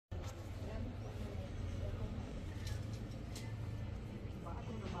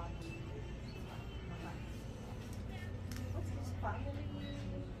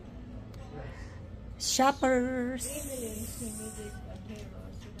shoppers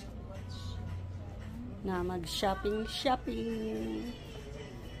na mag-shopping.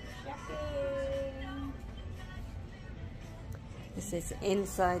 This is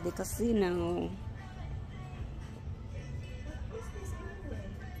inside the casino.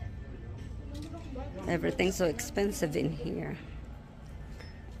 Everything's so expensive in here.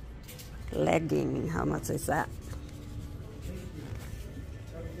 Legging, how much is that?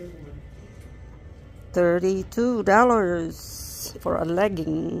 $32 for a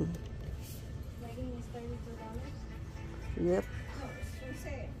legging. Legging is $32? Yep.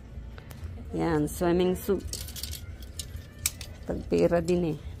 Yan, swimming suit. Tagpira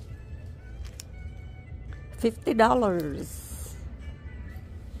din eh. $50.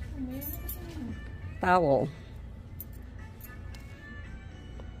 Towel.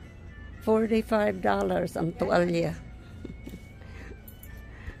 $45 ang tuwalya.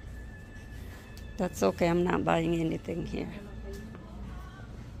 That's okay, I'm not buying anything here.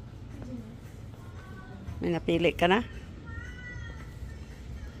 May napili ka na?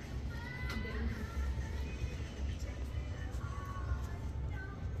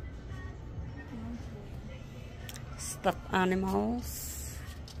 Stuffed animals.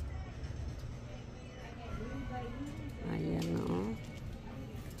 Ayan o.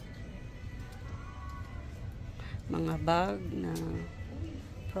 Mga bag na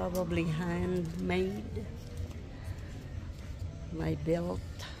probably handmade. My belt.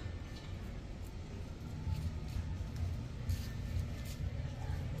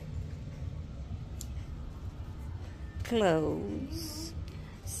 Clothes.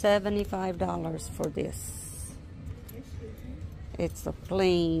 $75 for this. It's a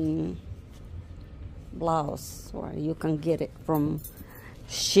plain blouse, or you can get it from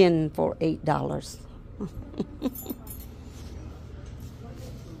Shein for $8.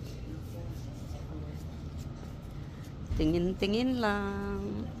 Tingin-tingin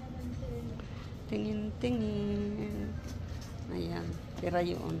lang. Tingin-tingin. Ayan, tira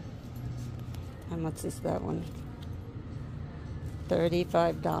yun. How much is that one?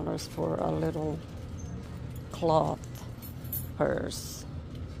 $35 for a little cloth purse.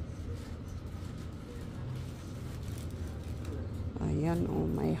 Ayan, oh,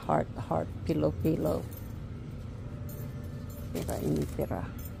 my heart pillow. Pira ini pira.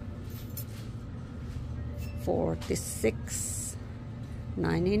 $46.99.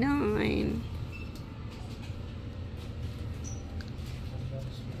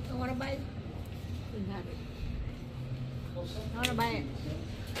 I want to buy it. I want to buy it.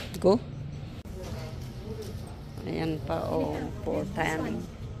 Go. Ayan pa, oh, for tan.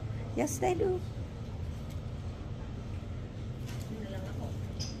 Yes, they do.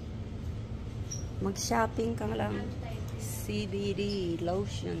 Mag-shopping ka lang. CBD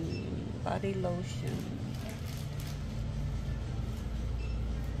lotion, body lotion,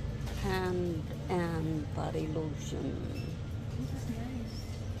 hand and body lotion. This is nice.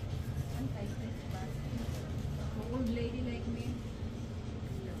 An old lady like me.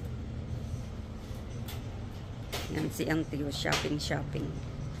 Yan si Auntie was shopping. I'm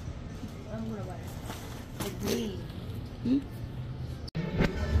gonna buy it. Agree.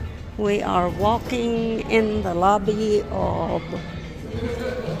 We are walking in the lobby of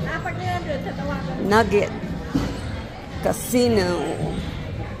Nugget Casino.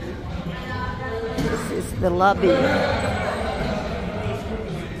 This is the lobby.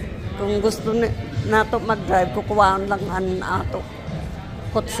 Kung gusto nato mag-drive, kukuhaan lang an ato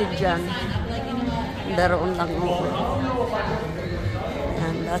kotse dyan. Daroon lang over.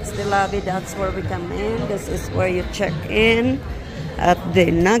 And that's the lobby. That's where we come in. This is where you check in at the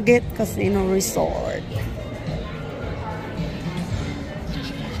Nugget Casino Resort.